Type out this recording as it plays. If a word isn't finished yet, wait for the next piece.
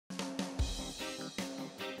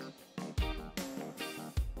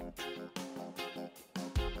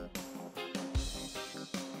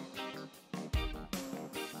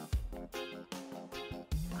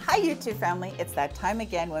Hi YouTube family, it's that time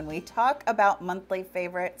again when we talk about monthly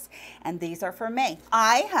favorites, and these are for May.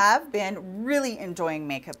 I have been really enjoying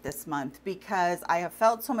makeup this month because I have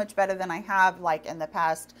felt so much better than I have like in the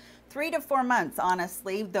past 3 to 4 months,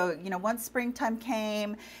 honestly. Though, you know, once springtime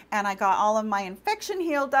came and I got all of my infection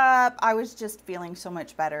healed up, I was just feeling so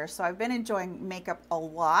much better. So I've been enjoying makeup a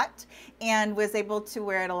lot and was able to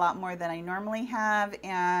wear it a lot more than I normally have.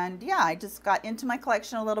 And yeah, I just got into my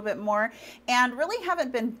collection a little bit more and really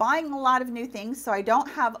haven't been buying a lot of new things. So I don't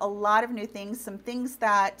have a lot of new things. Some things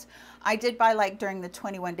that I did buy like during the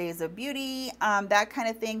 21 days of beauty, that kind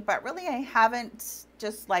of thing, but really I haven't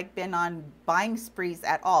just like been on buying sprees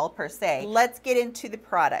at all per se. Let's get into the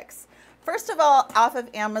products. First of all, off of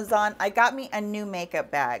Amazon, I got me a new makeup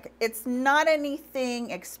bag. It's not anything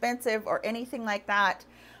expensive or anything like that,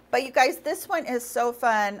 but you guys, this one is so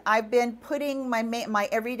fun. I've been putting my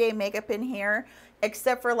everyday makeup in here,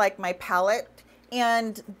 except for like my palette.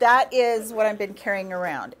 And that is what I've been carrying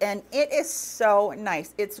around. And it is so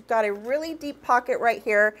nice. It's got a really deep pocket right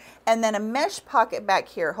here and then a mesh pocket back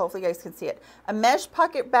here. Hopefully you guys can see it. A mesh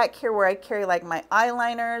pocket back here where I carry like my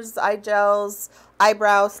eyeliners, eye gels,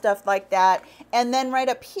 eyebrow stuff like that. And then right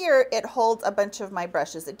up here, it holds a bunch of my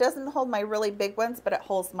brushes. It doesn't hold my really big ones, but it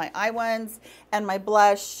holds my eye ones and my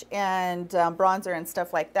blush and bronzer and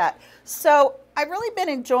stuff like that. So I've really been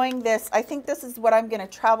enjoying this. I think this is what I'm going to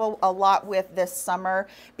travel a lot with this summer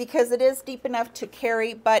because it is deep enough to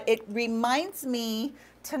carry, but it reminds me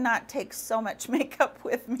to not take so much makeup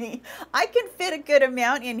with me. I can fit a good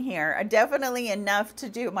amount in here, definitely enough to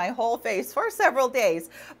do my whole face for several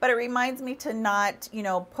days, but it reminds me to not, you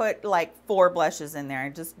know, put like 4 blushes in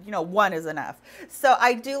there. Just, you know, 1 is enough. So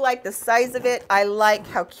I do like the size of it. I like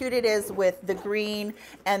how cute it is with the green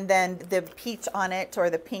and then the peach on it,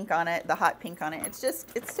 or the pink on it, the hot pink on it. It's just,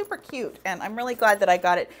 it's super cute, and I'm really glad that I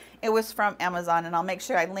got it. It was from Amazon, and I'll make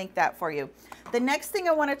sure I link that for you. The next thing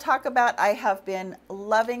I want to talk about, I have been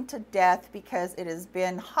loving to death because it has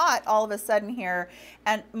been hot all of a sudden here,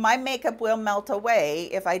 and my makeup will melt away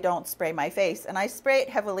if I don't spray my face, and I spray it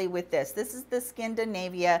heavily with this. This is the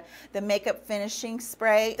Scandinavia, the makeup finishing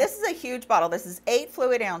spray. This is a huge bottle. This is 8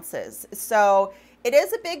 fluid ounces. So it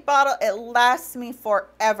is a big bottle. It lasts me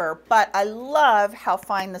forever, but I love how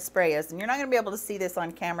fine the spray is, and you're not going to be able to see this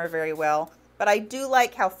on camera very well. But I do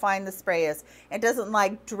like how fine the spray is. It doesn't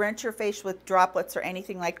like drench your face with droplets or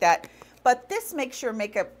anything like that. But this makes your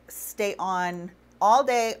makeup stay on all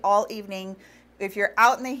day, all evening. If you're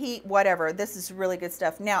out in the heat, whatever, this is really good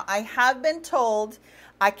stuff. Now, I have been told,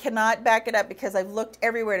 I cannot back it up because I've looked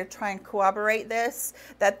everywhere to try and corroborate this,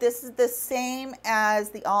 that this is the same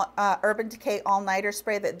as the Urban Decay All-Nighter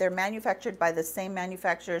Spray, that they're manufactured by the same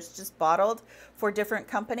manufacturers, just bottled for different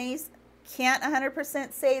companies. Can't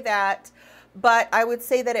 100% say that, but I would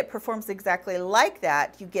say that it performs exactly like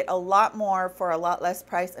that. You get a lot more for a lot less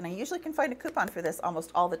price, and I usually can find a coupon for this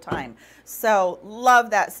almost all the time. So love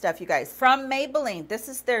that stuff, you guys. From Maybelline, this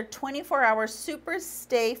is their 24-hour Super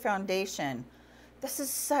Stay Foundation. This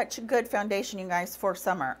is such a good foundation, you guys, for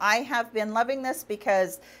summer. I have been loving this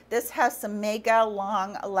because this has some mega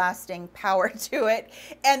long lasting power to it.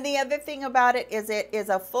 And the other thing about it is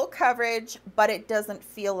a full coverage, but it doesn't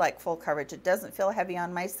feel like full coverage. It doesn't feel heavy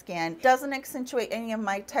on my skin, doesn't accentuate any of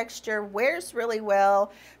my texture, wears really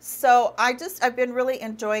well. So I've been really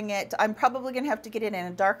enjoying it. I'm probably gonna have to get it in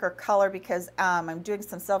a darker color because I'm doing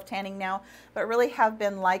some self tanning now, but really have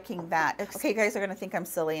been liking that. Okay, you guys are gonna think I'm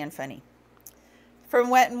silly and funny. From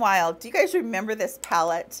Wet n Wild, do you guys remember this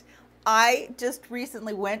palette? I just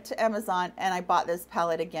recently went to Amazon and I bought this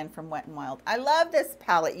palette again from Wet n Wild. I love this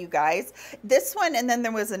palette, you guys. This one, and then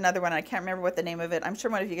there was another one. I can't remember what the name of it. I'm sure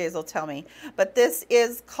one of you guys will tell me. But this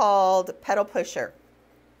is called Petal Pusher.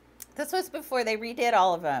 This was before they redid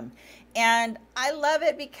all of them. And I love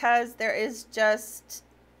it because there's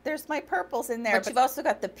my purples in there, but you've also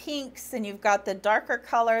got the pinks and you've got the darker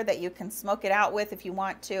color that you can smoke it out with if you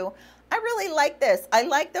want to. I really like this. I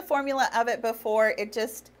like the formula of it before.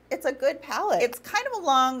 It's a good palette. It's kind of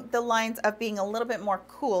along the lines of being a little bit more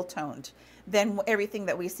cool toned than everything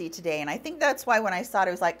that we see today. And I think that's why when I saw it,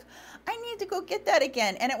 I was like, I need to go get that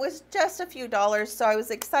again. And it was just a few dollars. So I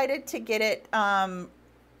was excited to get it.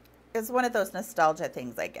 It's one of those nostalgia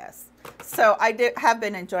things, I guess. So I have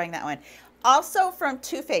been enjoying that one. Also from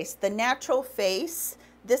Too Faced, the Natural Face.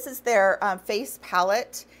 This is their face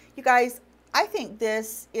palette. You guys, I think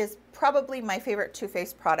this is probably my favorite Too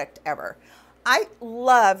Faced product ever. I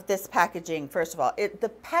love this packaging, first of all.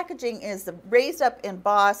 The packaging is raised up,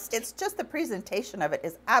 embossed. It's just the presentation of it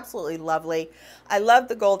is absolutely lovely. I love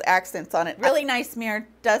the gold accents on it. Really nice mirror,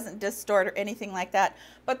 doesn't distort or anything like that.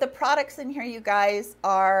 But the products in here, you guys,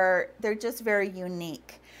 they're just very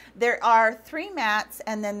unique. There are 3 mattes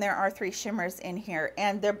and then there are 3 shimmers in here.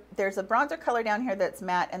 And there's a bronzer color down here that's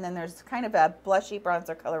matte, and then there's kind of a blushy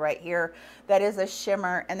bronzer color right here that is a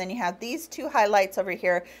shimmer. And then you have these 2 highlights over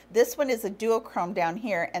here. This one is a duochrome down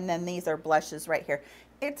here, and then these are blushes right here.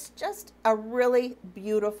 It's just a really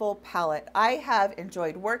beautiful palette. I have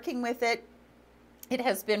enjoyed working with it. It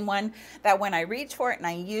has been one that when I reach for it and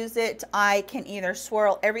I use it, I can either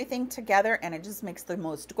swirl everything together and it just makes the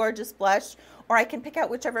most gorgeous blush, or I can pick out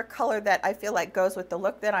whichever color that I feel like goes with the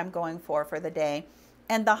look that I'm going for the day.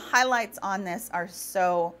 And the highlights on this are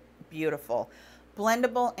so beautiful.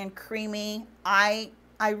 Blendable and creamy. I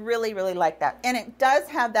really, really like that. And it does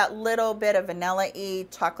have that little bit of vanilla-y,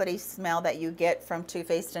 chocolatey smell that you get from Too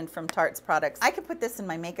Faced and from Tarte's products. I could put this in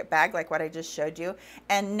my makeup bag like what I just showed you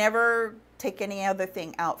and never take any other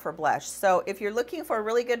thing out for blush. So if you're looking for a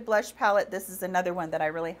really good blush palette, this is another one that I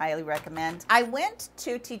really highly recommend. I went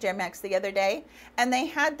to TJ Maxx the other day and they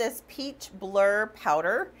had this peach blur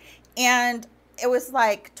powder, and it was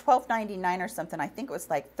like $12.99 or something. I think it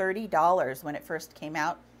was like $30 when it first came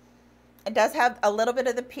out. It does have a little bit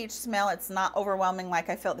of the peach smell. It's not overwhelming like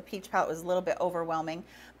I felt the peach palette was a little bit overwhelming.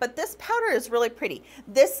 But this powder is really pretty.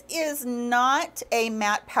 This is not a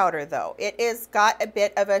matte powder though. It is got a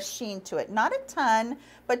bit of a sheen to it. Not a ton,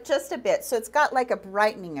 but just a bit. So it's got like a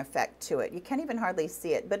brightening effect to it. You can't even hardly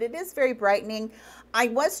see it, but it is very brightening. I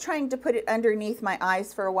was trying to put it underneath my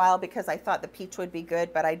eyes for a while because I thought the peach would be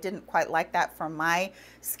good, but I didn't quite like that for my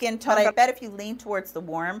skin tone. But I bet if you lean towards the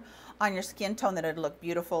warm on your skin tone that it'd look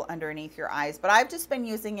beautiful underneath your eyes. But I've just been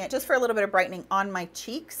using it just for a little bit of brightening on my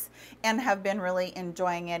cheeks and have been really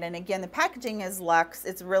enjoying it. And again, the packaging is luxe.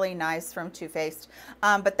 It's really nice from Too Faced.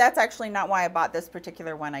 But that's actually not why I bought this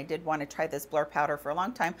particular one. I did want to try this blur powder for a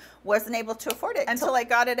long time. Wasn't able to afford it until I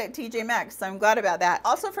got it at TJ Maxx. So I'm glad about that.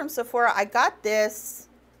 Also from Sephora, I got this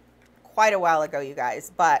quite a while ago, you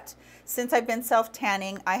guys, but since I've been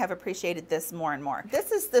self-tanning, I have appreciated this more and more.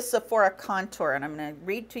 This is the Sephora Contour, and I'm going to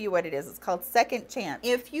read to you what it is. It's called Second Chance.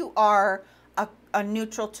 If you are a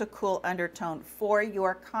neutral to cool undertone for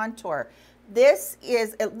your contour, this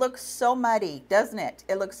is, it looks so muddy, doesn't it?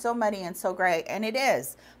 It looks so muddy and so gray, and it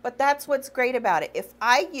is. But that's what's great about it. If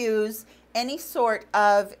I use any sort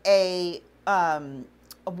of a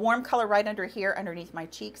warm color right under here underneath my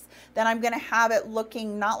cheeks, then I'm going to have it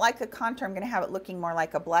looking not like a contour. I'm going to have it looking more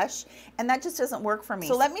like a blush, and that just doesn't work for me.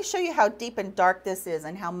 So let me show you how deep and dark this is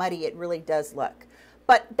and how muddy it really does look.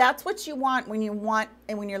 But that's what you want when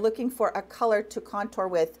you're looking for a color to contour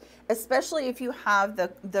with, especially if you have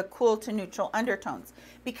the cool to neutral undertones,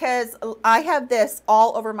 because I have this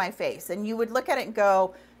all over my face and you would look at it and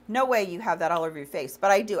go, no way you have that all over your face.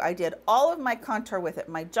 But I do. I did all of my contour with it,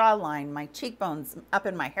 my jawline, my cheekbones, up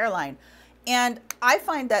in my hairline. And I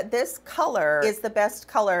find that this color is the best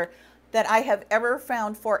color that I have ever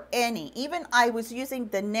found for any. Even I was using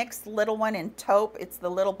the NYX little one in taupe. It's the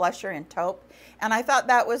little blusher in taupe. And I thought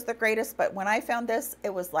that was the greatest. But when I found this,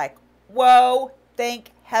 it was like, whoa,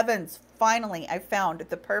 thank heavens. Finally, I found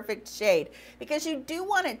the perfect shade, because you do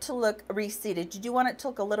want it to look receded. You do want it to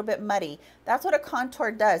look a little bit muddy. That's what a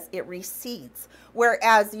contour does. It recedes.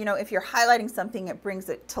 Whereas, you know, if you're highlighting something, it brings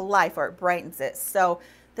it to life or it brightens it. So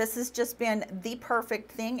this has just been the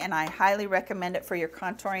perfect thing, and I highly recommend it for your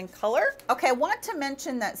contouring color. Okay, I want to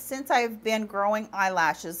mention that since I've been growing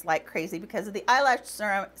eyelashes like crazy because of the eyelash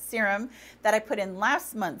serum that I put in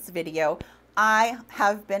last month's video, I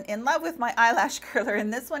have been in love with my eyelash curler,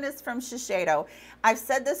 and this one is from Shiseido. I've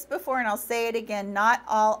said this before and I'll say it again, not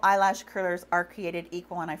all eyelash curlers are created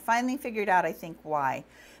equal, and I finally figured out, I think, why.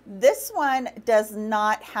 This one does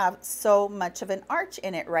not have so much of an arch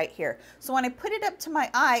in it right here. So when I put it up to my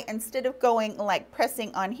eye, instead of going like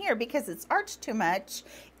pressing on here because it's arched too much,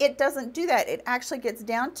 it doesn't do that. It actually gets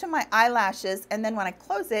down to my eyelashes, and then when I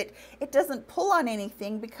close it, it doesn't pull on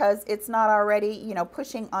anything because it's not already, you know,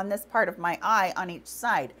 pushing on this part of my eye on each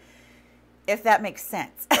side. If that makes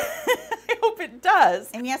sense. I hope it does.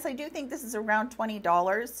 And yes, I do think this is around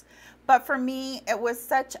 $20. But for me, it was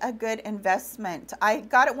such a good investment. I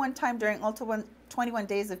got it one time during Ulta 21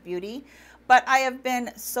 Days of Beauty, but I have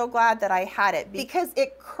been so glad that I had it because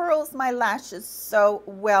it curls my lashes so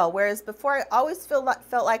well. Whereas before, I always felt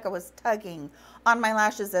like I was tugging on my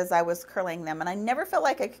lashes as I was curling them. And I never felt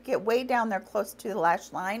like I could get way down there close to the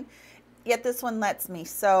lash line. Yet this one lets me.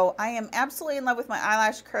 So I am absolutely in love with my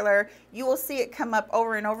eyelash curler. You will see it come up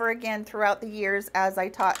over and over again throughout the years as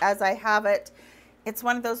I have it. It's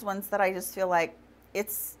one of those ones that I just feel like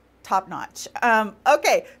it's top notch.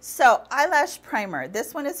 Okay, so eyelash primer.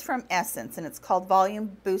 This one is from Essence, and it's called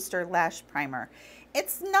Volume Booster Lash Primer.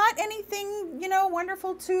 It's not anything, you know,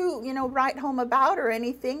 wonderful to, you know, write home about or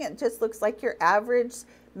anything. It just looks like your average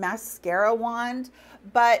mascara wand,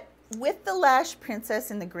 but with the Lash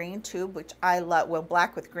Princess in the green tube, which I love, well,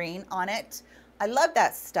 black with green on it, I love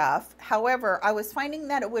that stuff. However, I was finding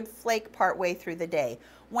that it would flake part way through the day.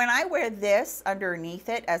 When I wear this underneath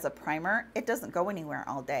it as a primer, it doesn't go anywhere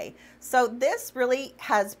all day. So this really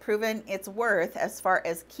has proven its worth as far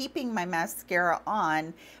as keeping my mascara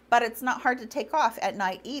on, but it's not hard to take off at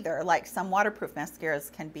night either, like some waterproof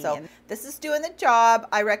mascaras can be. So this is doing the job.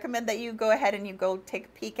 I recommend that you go ahead and you go take a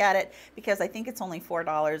peek at it because I think it's only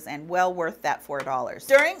 $4 and well worth that $4.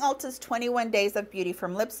 During Ulta's 21 Days of Beauty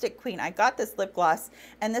from Lipstick Queen, I got this lip gloss,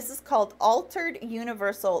 and this is called Altered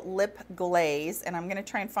Universal Lip Glaze, and I'm gonna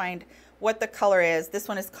try and find what the color is. This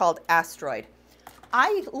one is called Asteroid.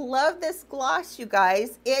 I love this gloss, you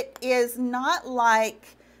guys. It is not like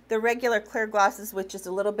the regular clear glosses, which is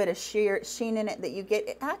a little bit of sheen in it that you get.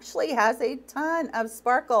 It actually has a ton of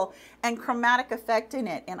sparkle and chromatic effect in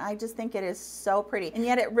it, and I just think it is so pretty. And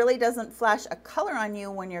yet it really doesn't flash a color on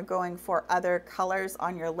you when you're going for other colors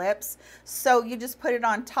on your lips. So you just put it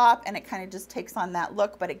on top and it kind of just takes on that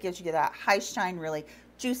look, but it gives you that high shine, really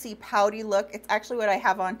juicy, pouty look. It's actually what I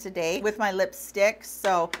have on today with my lipstick.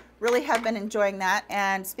 So really have been enjoying that.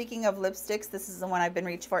 And speaking of lipsticks, this is the one I've been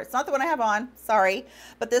reaching for. It's not the one I have on, sorry,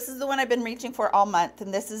 but this is the one I've been reaching for all month.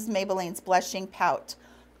 And this is Maybelline's Blushing Pout.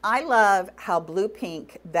 I love how blue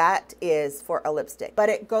pink that is for a lipstick, but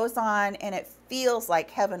it goes on and it feels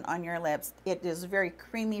like heaven on your lips. It is very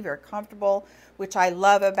creamy, very comfortable, which I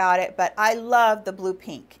love about it, but I love the blue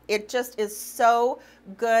pink. It just is so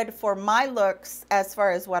good for my looks as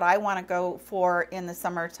far as what I want to go for in the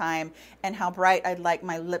summertime and how bright I'd like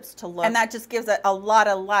my lips to look. And that just gives it a lot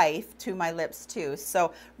of life to my lips too.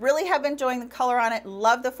 So really have been enjoying the color on it.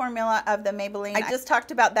 Love the formula of the Maybelline. I just talked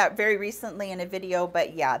about that very recently in a video,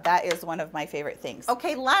 but yeah, that is one of my favorite things.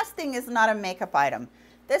 Okay, last thing is not a makeup item.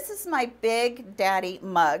 This is my Big Daddy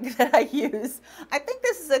mug that I use. I think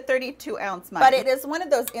this is a 32-ounce mug, but it is one of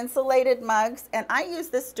those insulated mugs, and I use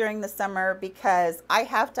this during the summer because I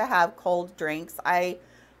have to have cold drinks. I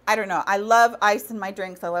don't know, I love ice in my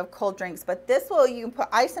drinks. I love cold drinks, but this will, you can put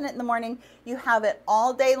ice in it in the morning, you have it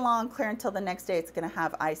all day long, clear until the next day it's gonna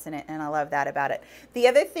have ice in it, and I love that about it. The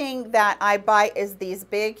other thing that I buy is these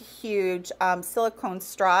big, huge silicone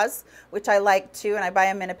straws, which I like too, and I buy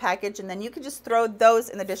them in a package, and then you can just throw those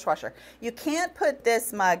in the dishwasher. You can't put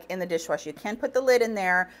this mug in the dishwasher. You can put the lid in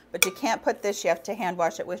there, but you can't put this, you have to hand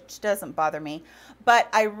wash it, which doesn't bother me. But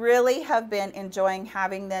I really have been enjoying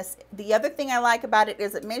having this. The other thing I like about it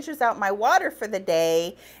is it measures out my water for the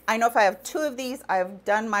day. I know if I have 2 of these, I've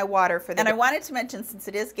done my water for the day. And I wanted to mention, since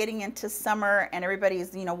it is getting into summer and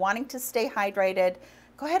everybody's, you know, wanting to stay hydrated,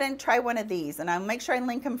 go ahead and try one of these, and I'll make sure I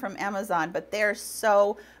link them from Amazon, but they're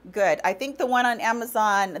so good. I think the one on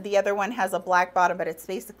Amazon, the other one has a black bottom, but it's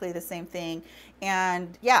basically the same thing.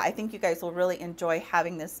 And yeah, I think you guys will really enjoy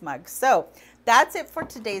having this mug. So that's it for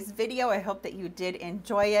today's video. I hope that you did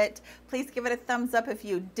enjoy it. Please give it a thumbs up if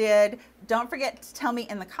you did. Don't forget to tell me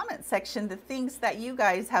in the comment section the things that you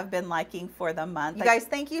guys have been liking for the month. You guys,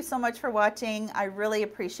 thank you so much for watching. I really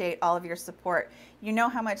appreciate all of your support. You know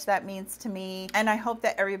how much that means to me, and I hope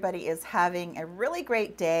that everybody is having a really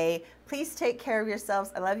great day. Please take care of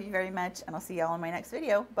yourselves. I love you very much, and I'll see you all in my next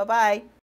video. Bye-bye.